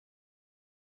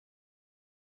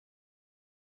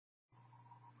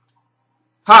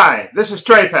Hi, this is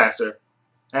Trey Passer,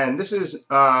 and this is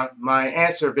my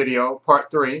answer video, part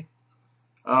 3.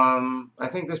 I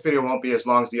think this video won't be as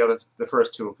long as the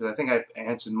first two, because I think I've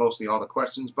answered mostly all the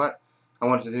questions, but I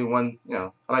wanted to do one, I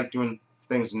like doing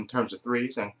things in terms of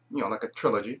threes and, like a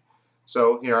trilogy.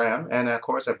 So here I am, and of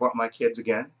course I brought my kids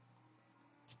again.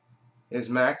 Here's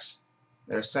Max,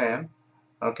 there's Sam,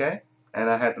 okay? And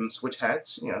I had them switch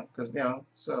hats, because,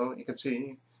 so you can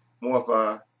see more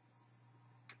of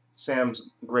Sam's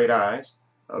great eyes,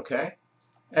 okay?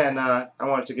 And I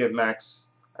wanted to give Max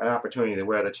an opportunity to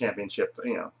wear the championship,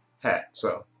 hat.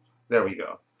 So there we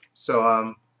go.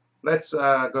 So let's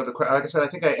go to like I said, I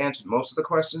think I answered most of the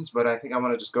questions, but I think I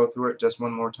want to just go through it just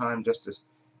one more time, just to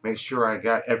make sure I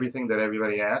got everything that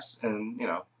everybody asked, and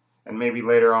and maybe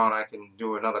later on I can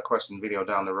do another question video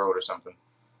down the road or something.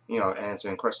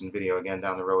 Answering question video again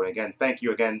down the road. And again, thank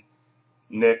you again,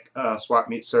 Nick, Swap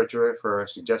Meet Searcher, for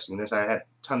suggesting this. I had a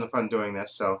ton of fun doing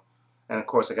this. So, and of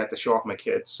course I got to show off my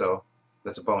kids, so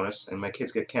that's a bonus. And my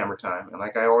kids get camera time. And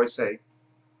like I always say,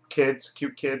 kids,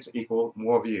 cute kids equal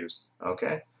more views.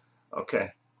 Okay, okay.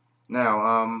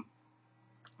 Now,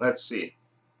 let's see.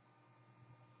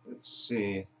 Let's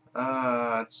see.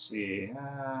 Let's see.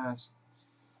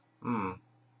 Hmm.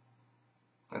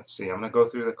 Let's see. I'm gonna go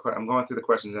through I'm going through the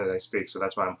questions as I speak, so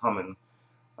that's why I'm humming.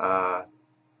 Uh,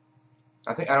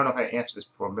 I don't know if I answered this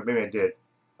before, but maybe I did.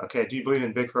 Okay, do you believe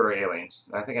in Bigfoot or aliens?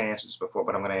 I think I answered this before,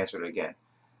 but I'm going to answer it again.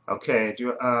 Okay,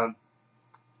 when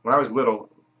I was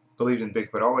little, believed in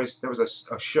Bigfoot. Always, there was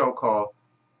a show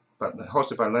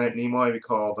hosted by Leonard Nimoy,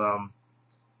 called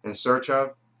In Search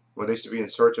Of, where they used to be in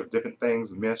search of different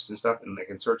things, myths and stuff, and like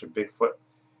in search of Bigfoot.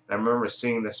 And I remember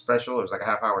seeing this special. It was like a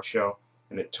half-hour show,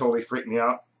 and it totally freaked me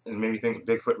out and made me think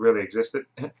Bigfoot really existed.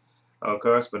 Of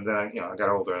course, but then I got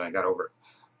older and I got over it.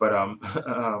 But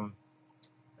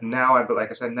now,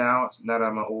 like I said, now that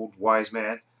I'm an old wise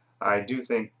man, I do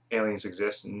think aliens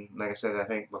exist, and like I said, I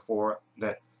think before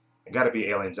that there got to be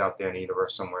aliens out there in the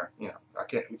universe somewhere.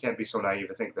 We can't be so naive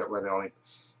to think that we're the only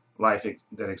life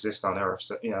that exists on Earth.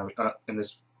 So, in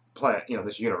this planet,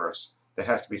 this universe, there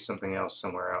has to be something else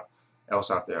somewhere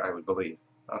else out there. I would believe.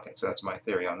 Okay, so that's my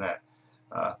theory on that.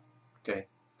 Uh, okay,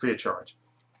 free of charge.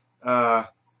 Uh,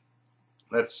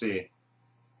 let's see.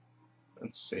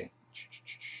 Let's see.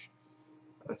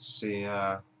 Let's see.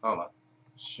 Hold on.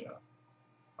 Sure.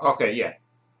 Okay, yeah.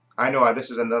 I know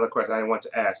this is another question I want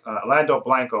to ask. Orlando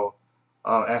Blanco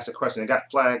asked a question. It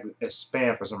got flagged as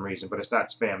spam for some reason, but it's not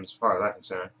spam as far as I'm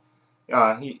concerned.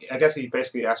 I guess he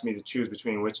basically asked me to choose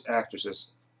between which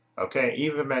actresses. Okay,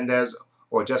 Eva Mendes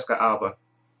or Jessica Alba.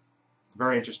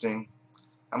 Very interesting.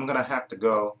 I'm gonna have to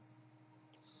go.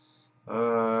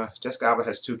 Jessica Alba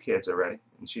has 2 kids already,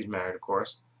 and she's married, of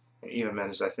course. And Eva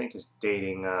Mendes, I think, is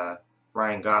dating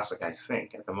Ryan Gosling, I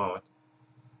think, at the moment.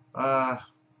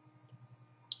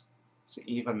 So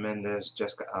Eva Mendes,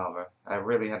 Jessica Alba. I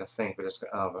really had to think for Jessica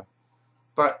Alba.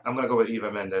 But I'm going to go with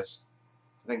Eva Mendes.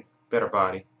 I think better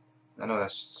body. I know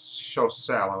that's so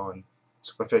shallow and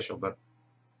superficial, but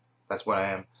that's what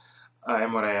I am. I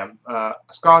am what I am.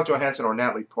 Scarlett Johansson or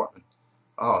Natalie Portman?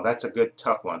 Oh, that's a good,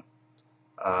 tough one.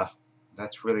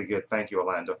 That's really good. Thank you,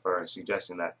 Orlando, for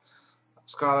suggesting that.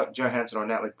 Scarlett Johansson or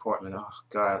Natalie Portman? Oh,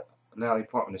 God. Natalie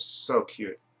Portman is so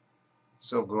cute.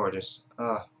 So gorgeous.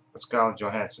 But Scarlett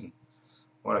Johansson.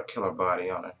 What a killer body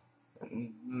on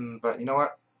it. But you know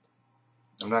what?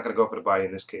 I'm not going to go for the body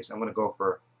in this case. I'm going to go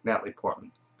for Natalie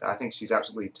Portman. I think she's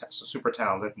absolutely super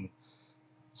talented and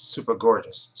super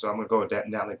gorgeous. So I'm going to go with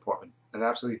Natalie Portman. And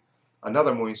absolutely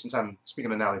another movie, since I'm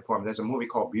speaking of Natalie Portman, there's a movie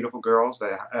called Beautiful Girls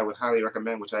that I would highly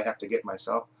recommend, which I have to get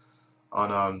myself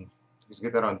on. You can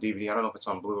get that on DVD. I don't know if it's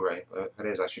on Blu-ray, but if it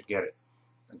is, I should get it.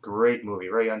 A great movie,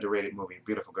 very underrated movie,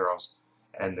 Beautiful Girls.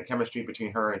 And the chemistry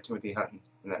between her and Timothy Hutton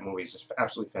in that movie is just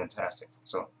absolutely fantastic.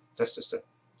 So that's just a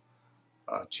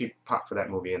cheap pop for that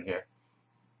movie in here.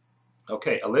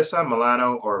 Okay, Alyssa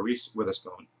Milano or Reese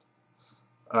Witherspoon?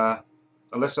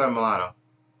 Alyssa Milano.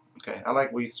 Okay, I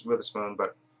like Reese Witherspoon,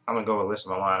 but I'm going to go with Alyssa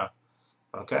Milano.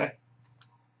 Okay?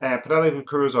 And Penelope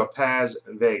Cruz or Paz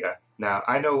Vega? Now,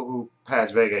 I know who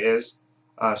Paz Vega is.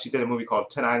 She did a movie called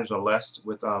 10 Items or Less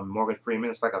with Morgan Freeman.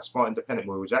 It's like a small independent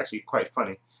movie, which is actually quite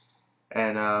funny.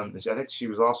 And I think she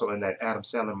was also in that Adam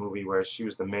Sandler movie where she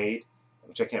was the maid,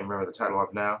 which I can't remember the title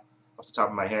of now off the top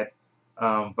of my head.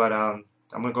 I'm going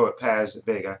to go with Paz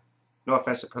Vega. No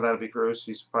offense to Penelope Cruz.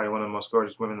 She's probably one of the most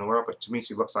gorgeous women in the world, but to me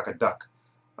she looks like a duck.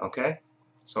 Okay?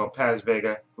 So Paz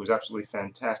Vega, who's absolutely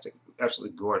fantastic,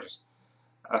 absolutely gorgeous.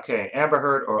 Okay, Amber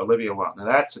Heard or Olivia Wilde? Now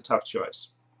that's a tough choice.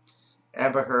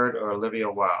 Amber Heard or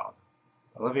Olivia Wilde?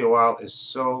 Olivia Wilde is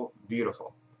so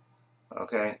beautiful.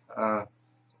 Okay?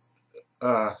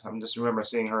 I'm just remember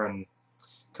seeing her in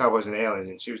Cowboys and Aliens,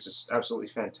 and she was just absolutely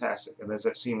fantastic. And there's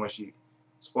that scene where she,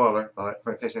 spoiler,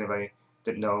 in case anybody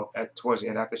didn't know, towards the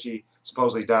end, after she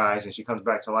supposedly dies and she comes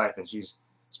back to life, and she's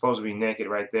supposed to be naked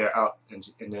right there out, and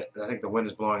I think the wind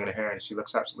is blowing in her hair, and she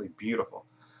looks absolutely beautiful.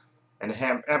 And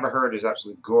Amber Heard is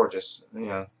absolutely gorgeous.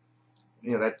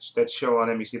 That show on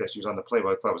NBC that she was on, the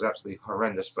Playboy Club, was absolutely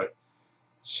horrendous, but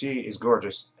she is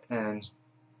gorgeous. And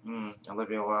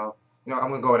Olivia Wilde, I'm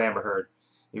gonna go with Amber Heard,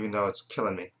 even though it's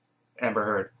killing me. Amber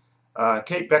Heard.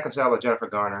 Kate Beckinsale or Jennifer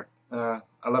Garner. I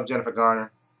love Jennifer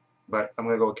Garner, but I'm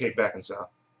gonna go with Kate Beckinsale.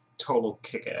 Total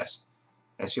kick-ass,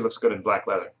 and she looks good in black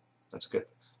leather. That's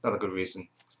another good reason.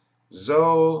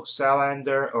 Zoe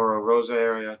Salander or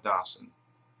Rosario Dawson.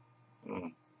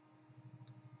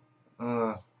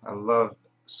 I love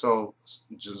Zoe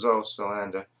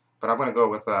Salander, but I'm gonna go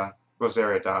with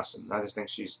Rosario Dawson. I just think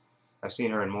I've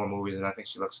seen her in more movies, and I think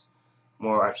she looks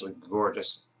more actually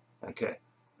gorgeous. Okay,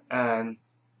 and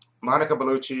Monica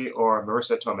Bellucci or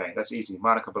Marissa Tomei. That's easy.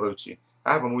 Monica Bellucci.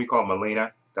 I have a movie called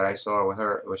Melina that I saw with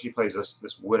her, where she plays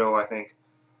this widow, I think,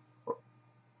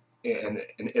 in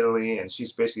Italy, and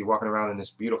she's basically walking around in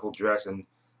this beautiful dress, and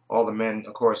all the men,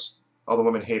 of course, all the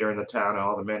women hate her in the town, and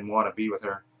all the men want to be with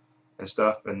her and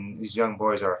stuff, and these young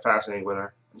boys are fascinated with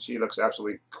her, and she looks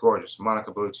absolutely gorgeous.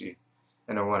 Monica Bellucci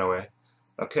in her Runaway.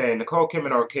 Okay, Nicole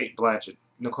Kidman or Cate Blanchett.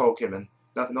 Nicole Kidman.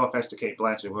 No offense to Cate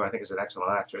Blanchett, who I think is an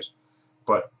excellent actress,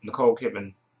 but Nicole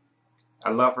Kidman, I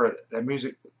love her. That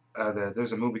music,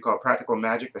 there's a movie called Practical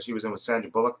Magic that she was in with Sandra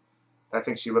Bullock. I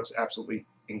think she looks absolutely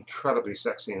incredibly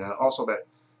sexy, and also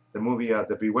the movie,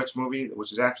 the Bewitched movie,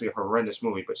 which is actually a horrendous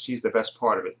movie, but she's the best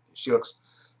part of it. She looks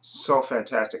so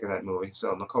fantastic in that movie.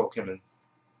 So Nicole Kidman.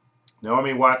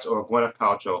 Naomi Watts or Gwyneth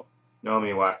Paltrow.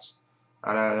 Naomi Watts.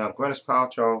 And Gwyneth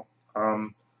Paltrow,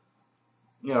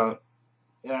 yeah,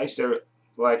 I used to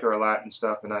like her a lot and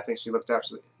stuff, and I think she looked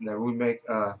absolutely. In the remake,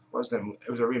 what was that?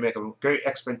 It was a remake of Great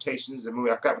Expectations, the movie.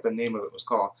 I forgot what the name of it was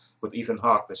called, with Ethan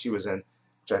Hawke that she was in,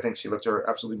 which I think she looked her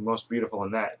absolutely most beautiful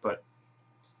in that. But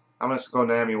I'm gonna go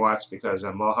Naomi Watts because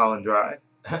Mulholland Drive,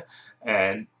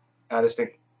 and I just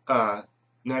think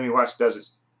Naomi Watts does it.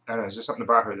 I don't know, there's just something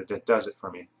about her that does it for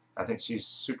me. I think she's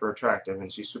super attractive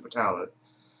and she's super talented.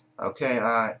 Okay,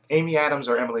 Amy Adams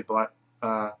or Emily Blunt.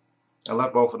 I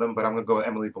love both of them, but I'm gonna go with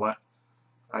Emily Blunt.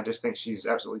 I just think she's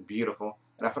absolutely beautiful.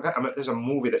 And I forgot, there's a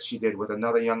movie that she did with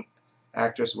another young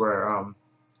actress where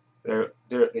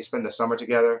they spend the summer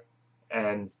together,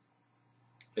 and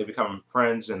they become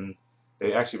friends, and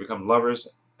they actually become lovers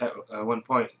at one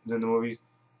point in the movie.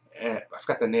 And I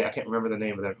forgot the name. I can't remember the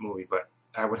name of that movie, but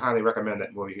I would highly recommend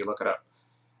that movie if you look it up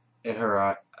in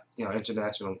her,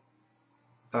 international,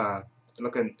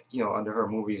 looking, under her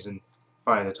movies and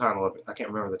find the title of it. I can't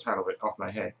remember the title of it off my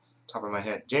head, top of my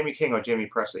head. Jamie King or Jamie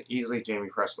Presley? Easily Jamie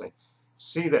Presley.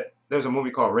 See that there's a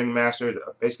movie called Ringmaster,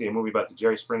 basically a movie about the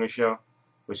Jerry Springer Show,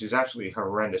 which is absolutely a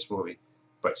horrendous movie,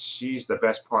 but she's the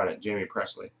best part of Jamie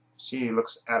Presley. She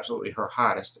looks absolutely her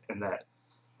hottest in that,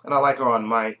 and I like her on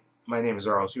My Name Is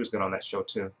Earl. She was good on that show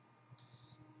too.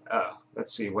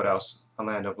 Let's see what else.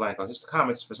 Orlando Blanco. Just the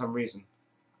comments for some reason.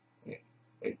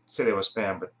 They say they were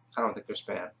spam, but I don't think they're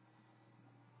spam.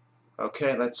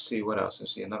 Okay, let's see what else.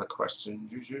 Let's see another question.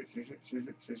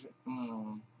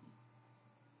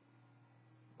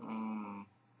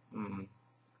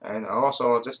 And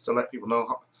also, just to let people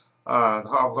know, the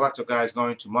Horrible Collective guy is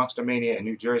going to Monster Mania in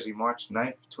New Jersey, March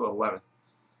 9th to 11th.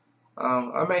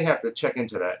 I may have to check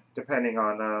into that, depending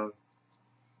on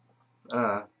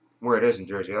where it is in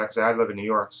Jersey. Like I said, I live in New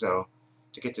York, so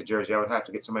to get to Jersey, I would have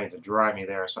to get somebody to drive me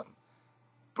there or something.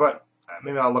 But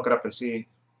maybe I'll look it up and see,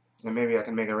 and maybe I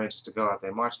can make arrangements to go out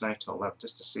there March 9th to 11th,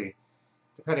 just to see,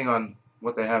 depending on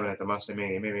what they're having at the Monster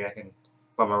Mania. Maybe I can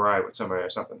bum a ride with somebody or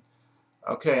something.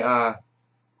 Okay,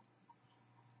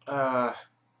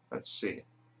 let's see.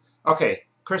 Okay,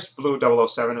 Chris Blue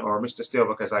 007, or Mr.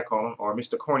 Steelbook as I call him, or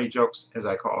Mr. Corny Jokes as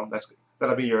I call him.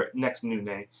 That'll be your next new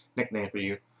nickname for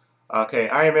you. Okay,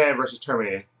 Iron Man versus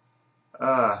Terminator.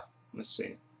 Let's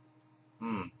see.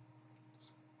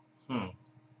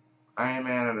 Iron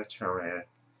Man and the Terminator.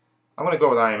 I'm gonna go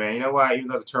with Iron Man. You know why? Even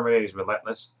though the Terminator is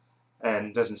relentless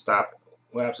and doesn't stop,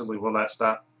 well, absolutely will not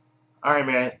stop. Iron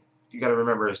Man, you got to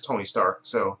remember, is Tony Stark,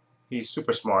 so he's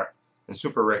super smart and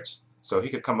super rich, so he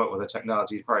could come up with a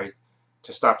technology probably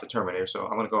to stop the Terminator. So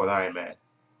I'm gonna go with Iron Man.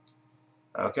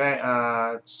 Okay,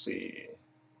 let's see.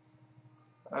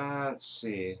 Let's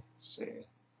see.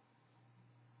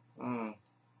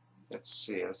 Let's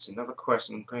see. Another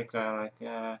question. Great guy like.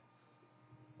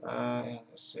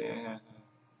 Let's see.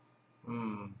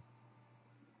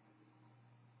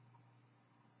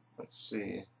 Let's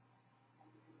see.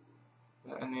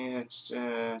 And then let's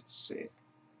see.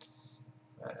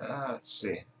 Let's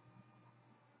see.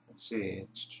 Let's see.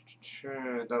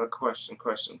 Another question.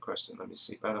 Let me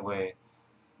see. By the way,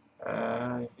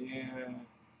 yeah.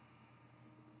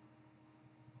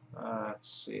 Let's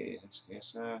see.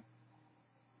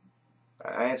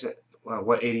 I answered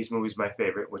what 80s movie is my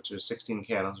favorite, which was 16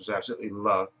 Candles, which I absolutely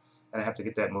love, and I have to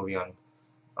get that movie on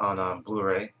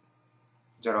Blu-ray,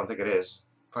 which I don't think it is.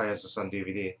 Probably has this on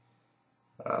DVD.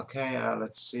 Okay,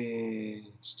 let's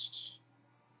see. Let's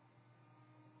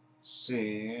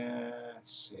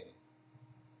see.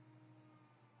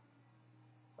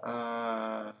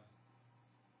 Uh,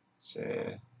 see.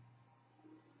 Let's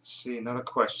see. Another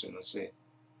question. Let's see.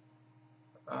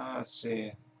 Let's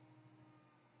see.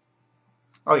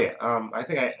 Oh yeah. I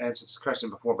think I answered this question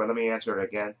before, but let me answer it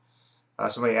again.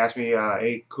 Somebody asked me,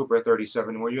 "Hey, Cooper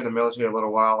 37, were you in the military a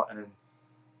little while? And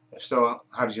if so,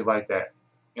 how did you like that?"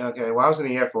 Okay. Well, I was in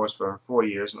the Air Force for 4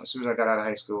 years. And as soon as I got out of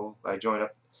high school, I joined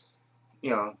up.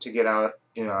 To get out.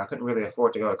 I couldn't really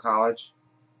afford to go to college,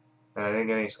 and I didn't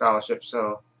get any scholarships.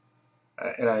 So,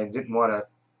 and I didn't want to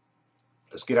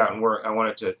just get out and work. I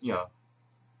wanted to,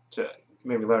 to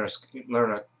maybe learn a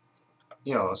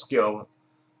skill,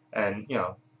 and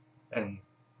and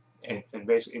and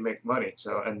basically make money.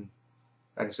 So, and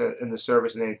like I said, in the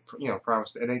service, and they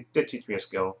promised, and they did teach me a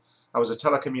skill. I was a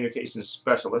telecommunications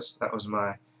specialist. That was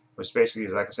was basically,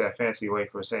 like I said, a fancy way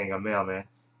for saying a mailman.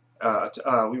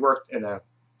 We worked in a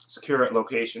secure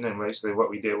location, and basically what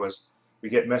we did was we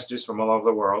get messages from all over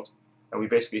the world, and we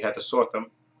basically had to sort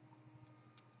them.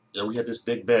 We had this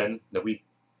big bin that we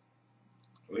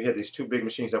had these two big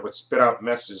machines that would spit out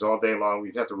messages all day long.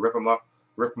 We'd have to rip them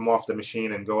off the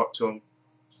machine, and go up to them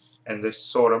and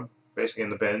just sort them basically in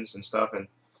the bins and stuff. And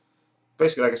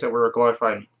basically, like I said, we were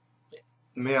glorified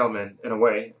mailmen in a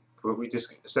way. But we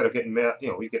just, instead of getting mail,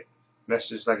 we get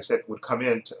messages, like I said, would come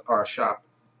into our shop,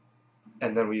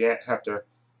 and then we'd have to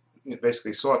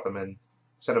basically sort them and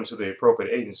send them to the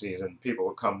appropriate agencies, and people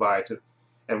would come by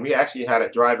and we actually had a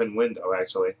drive-in window,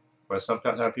 actually, where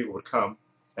sometimes people would come,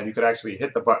 and you could actually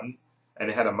hit the button, and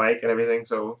it had a mic and everything.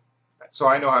 So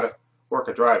I know how to work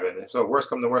a drive-in. So worst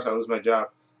come to worst, I lose my job,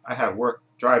 I have work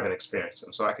drive-in experience,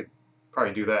 and so I could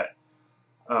probably do that.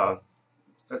 uh,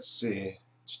 let's see.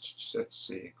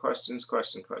 Questions.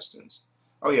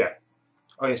 Oh yeah.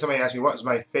 Somebody asked me what was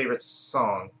my favorite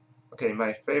song. Okay,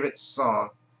 my favorite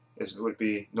song would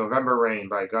be November Rain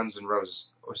by Guns N' Roses,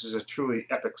 which is a truly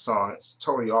epic song. It's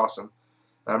totally awesome.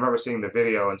 And I remember seeing the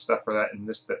video and stuff for that,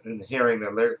 and hearing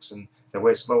the lyrics and the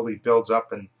way it slowly builds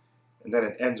up, and then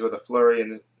it ends with a flurry,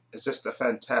 and it's just a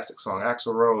fantastic song.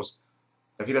 Axl Rose,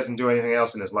 if he doesn't do anything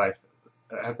else in his life,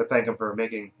 I have to thank him for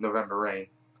making November Rain.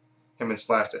 Him and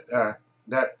Slash.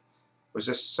 That was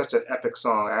just such an epic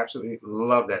song. I absolutely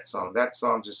love that song. That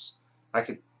song just, I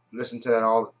could listen to that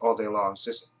all day long. It's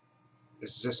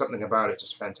just something about it,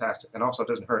 just fantastic. And also, it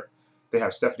doesn't hurt. They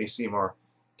have Stephanie Seymour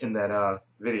in that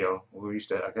video, who used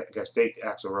to, I guess, date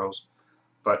Axl Rose.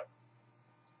 But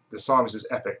the song is just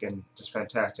epic and just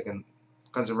fantastic. And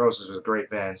Guns N' Roses was a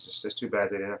great band. It's just too bad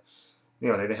they didn't, they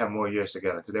didn't have more years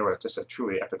together, because they were just a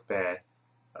truly epic band.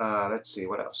 Let's see,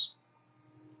 what else?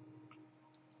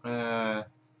 Let's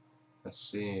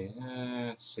see.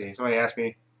 Somebody asked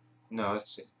me. No,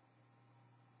 let's see.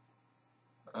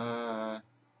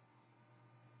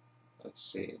 Let's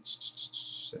see.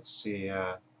 Let's see.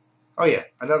 Oh yeah,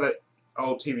 another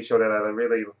old TV show that I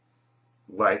really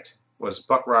liked was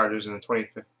Buck Rogers in the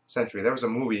 25th Century. There was a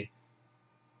movie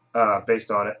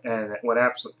based on it, and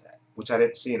which I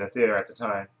didn't see in the theater at the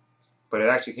time, but it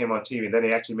actually came on TV. Then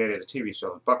they actually made it a TV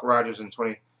show, Buck Rogers in the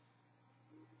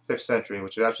 25th Century,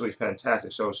 which is absolutely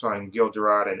fantastic show, starring Gil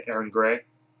Gerard and Aaron Gray.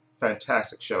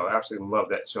 Fantastic show. I absolutely love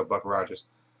that show, Buck Rogers.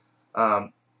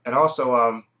 And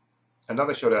also,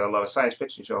 another show that I love, a science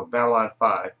fiction show, Babylon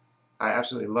 5. I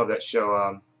absolutely love that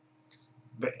show.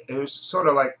 But it was sort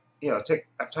of like, I'm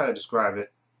trying to describe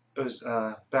it. It was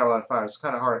Babylon 5. It's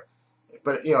kind of hard,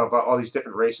 but about all these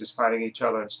different races fighting each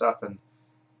other and stuff, and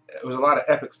it was a lot of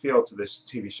epic feel to this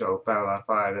TV show, Babylon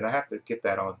 5, and I have to get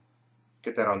that on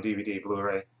DVD,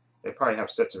 Blu-ray. They probably have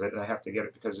sets of it, and I have to get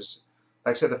it because it's,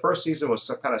 like I said, the first season was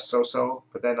kind of so-so,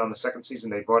 but then on the second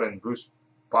season they brought in Bruce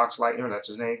Boxleitner, that's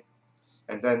his name,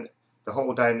 and then the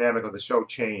whole dynamic of the show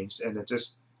changed, and it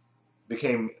just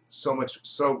became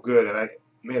so good, and I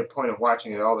made a point of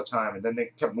watching it all the time, and then they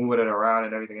kept moving it around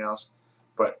and everything else,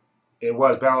 but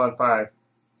Babylon 5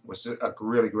 was a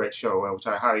really great show, which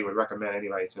I highly would recommend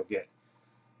anybody to get.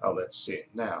 Oh, let's see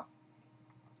now.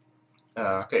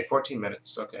 Okay, 14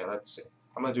 minutes. Okay, let's see.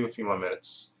 I'm going to do a few more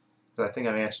minutes, because I think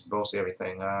I've answered mostly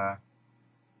everything.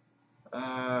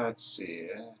 Let's see.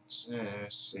 Let's see.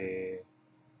 Let's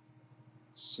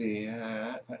see.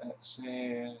 Let's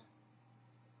see.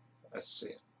 Let's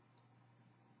see.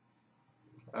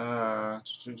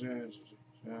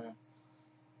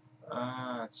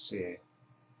 Let's see.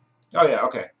 Oh yeah,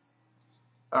 okay.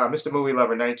 Mr. Movie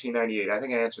Lover, 1998. I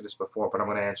think I answered this before, but I'm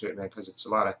going to answer it because it's a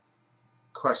lot of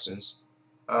questions.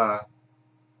 Uh,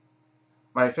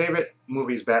 my favorite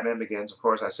movie is Batman Begins. Of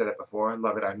course, I said it before. I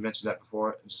love it. I've mentioned that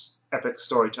before. It's just epic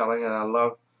storytelling, and I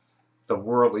love the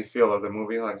worldly feel of the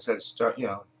movie. Like I said,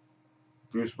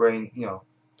 Bruce Wayne,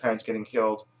 parents getting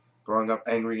killed, growing up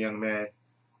angry young man,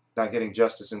 not getting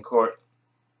justice in court,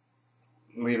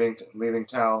 leaving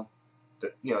town,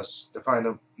 to find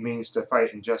the means to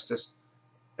fight injustice,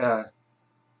 uh,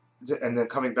 and then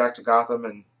coming back to Gotham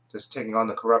and just taking on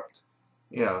the corrupt,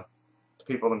 you know,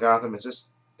 people in Gotham. It's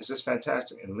just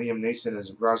fantastic. And Liam Neeson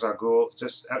as Ra's al Ghul. It's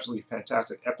just absolutely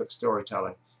fantastic, epic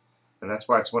storytelling, and that's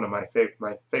why it's one of my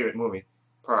favorite movie,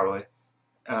 probably.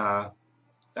 Uh,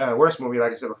 Worst movie,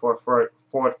 like I said before, Ford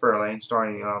Fairlane,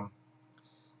 starring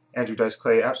Andrew Dice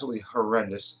Clay, absolutely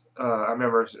horrendous. I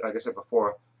remember, like I said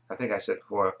before, I think I said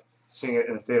before, seeing it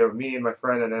in the theater with me and my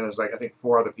friend, and then it was like I think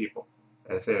 4 other people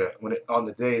at the theater on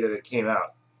the day that it came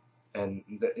out, and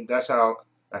that's how.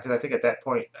 Because I think at that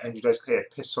point Andrew Dice Clay had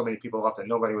pissed so many people off that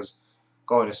nobody was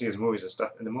going to see his movies and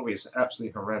stuff, and the movie is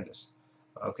absolutely horrendous.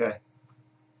 Okay.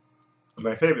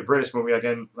 My favorite British movie,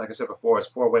 again, like I said before, is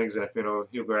Four Weddings and a Funeral.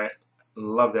 Hugh Grant.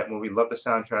 Love that movie. Love the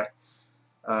soundtrack.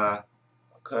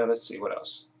 Okay, let's see what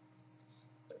else.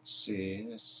 Let's see.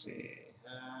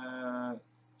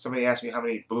 Somebody asked me how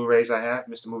many Blu-rays I have.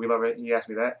 Mr. Movie Lover, he asked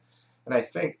me that. And I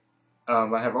think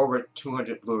I have over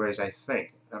 200 Blu-rays, I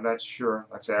think. I'm not sure.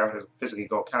 Like I said, I have to physically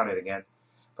go count it again.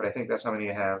 But I think that's how many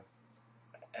I have.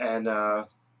 And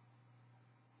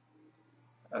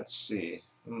let's see.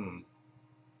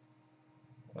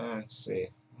 Let's see.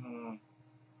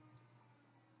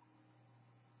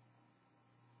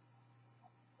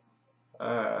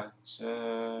 Let's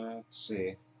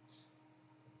see.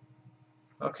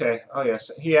 Okay. Oh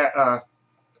yes.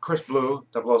 Chris Blue,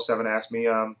 007, asked me.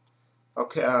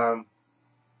 Okay.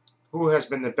 Who has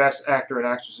been the best actor and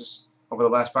actresses over the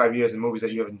last 5 years in movies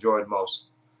that you have enjoyed most?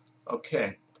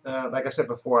 Okay. Like I said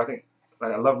before, I think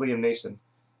I love Liam Neeson.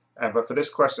 But for this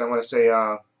question, I want to say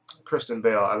Christian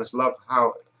Bale. I just love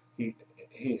how he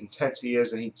intense he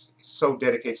is, and he so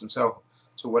dedicates himself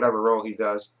to whatever role he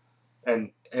does,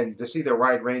 and to see the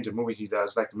wide range of movies he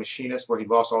does, like The Machinist, where he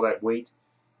lost all that weight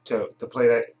to play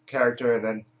that character, and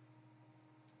then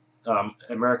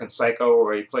American Psycho,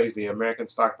 where he plays the American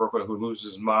stockbroker who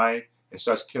loses his mind and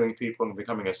starts killing people and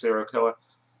becoming a serial killer,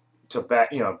 to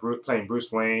playing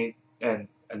Bruce Wayne, and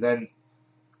then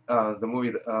the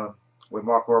movie with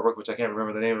Mark Wahlberg, which I can't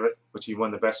remember the name of it, which he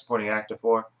won the Best Supporting Actor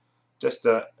for. Just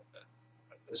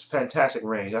it's fantastic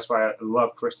range. That's why I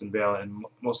love Christian Bale and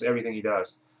most everything he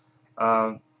does.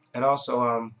 And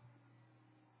also,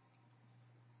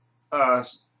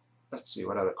 let's see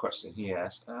what other question he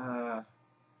asked.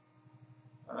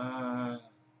 Let's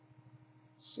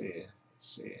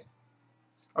see.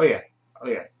 Oh yeah.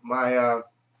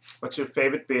 What's your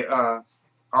favorite beer?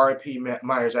 R.I.P.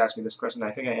 Myers asked me this question.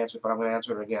 I think I answered, but I'm going to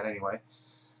answer it again anyway.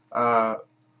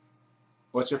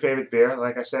 What's your favorite beer?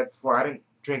 Like I said before, I didn't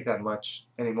drink that much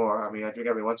anymore. I mean, I drink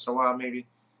every once in a while maybe,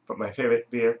 but my favorite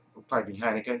beer would probably be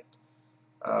Heineken.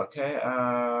 Okay.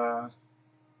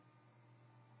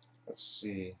 Let's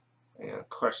see.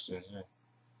 Question here.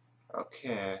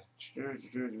 Okay.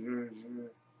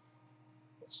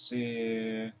 Let's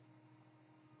see.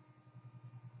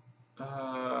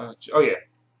 Oh yeah.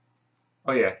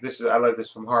 I love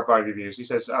this from Hard Body Reviews. He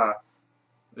says,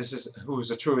 this is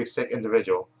who's a truly sick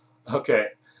individual. Okay.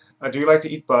 Do you like to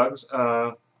eat bugs?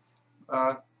 Bugs,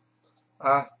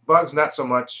 not so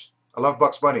much. I love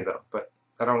Bugs Bunny though, but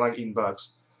I don't like eating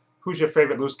bugs. Who's your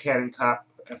favorite loose cannon cop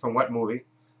and from what movie?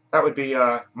 That would be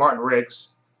Martin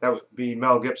Riggs. That would be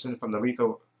Mel Gibson from the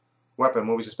Lethal Weapon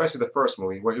movies, especially the first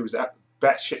movie where he was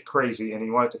batshit crazy and he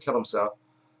wanted to kill himself.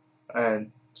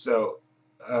 And so,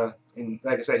 and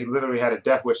like I said, he literally had a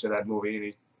death wish in that movie, and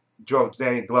he drove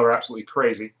Danny Glover absolutely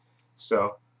crazy.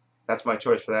 So that's my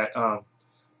choice for that.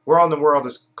 Where in the world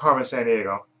is Carmen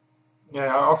Sandiego? Yeah,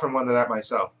 I often wonder that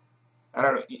myself. I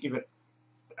don't even.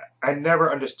 I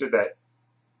never understood that.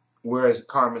 Where is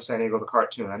Carmen Sandiego the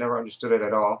cartoon? I never understood it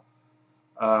at all.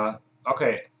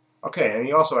 Okay, and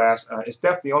he also asked, is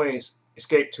death the only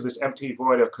escape to this empty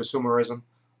void of consumerism?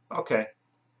 Okay.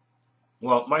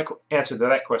 Well, my answer to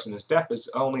that question is death is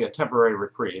only a temporary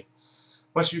reprieve.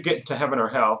 Once you get into heaven or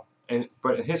hell,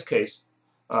 but in his case,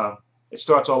 it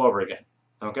starts all over again.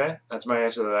 Okay, that's my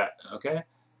answer to that. Okay,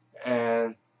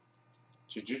 And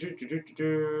let's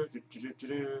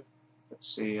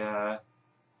see.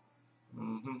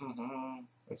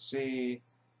 Let's see.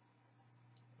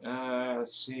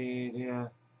 Let's see. Yeah.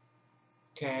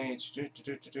 Okay.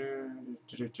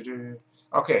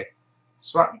 Okay.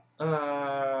 Swap.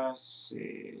 Let's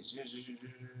see.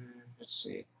 Let's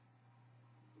see.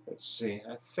 Let's see.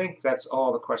 I think that's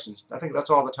all the questions. I think that's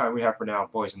all the time we have for now,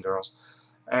 boys and girls.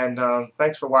 And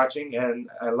thanks for watching. And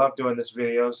I love doing these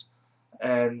videos.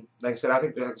 And like I said,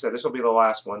 like I said, this will be the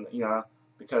last one. You know,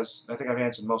 because I think I've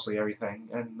answered mostly everything.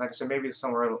 And like I said, maybe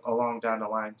somewhere along down the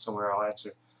line, somewhere I'll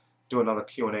do another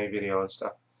Q&A video and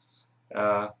stuff.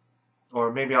 Or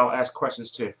maybe I'll ask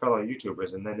questions to fellow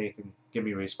YouTubers, and then they can give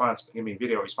me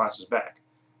video responses back.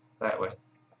 That way,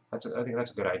 I think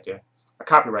that's a good idea. I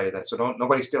copyrighted that, so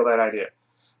nobody steal that idea.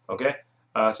 Okay.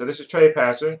 So this is Trade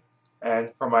Passer,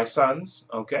 and for my sons.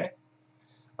 Okay.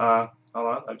 Hold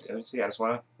on. Let me see. I just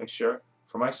want to make sure.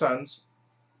 For my sons,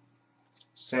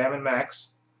 Sam and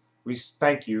Max, we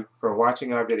thank you for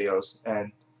watching our videos.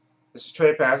 And this is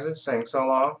Trade Passer saying so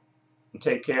long and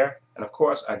take care. And of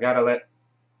course, I gotta let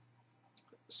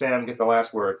Sam get the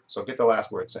last word. So get the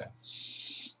last word, Sam.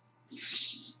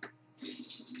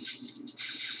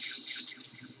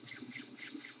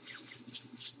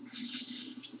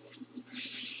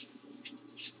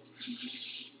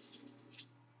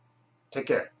 Take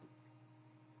care.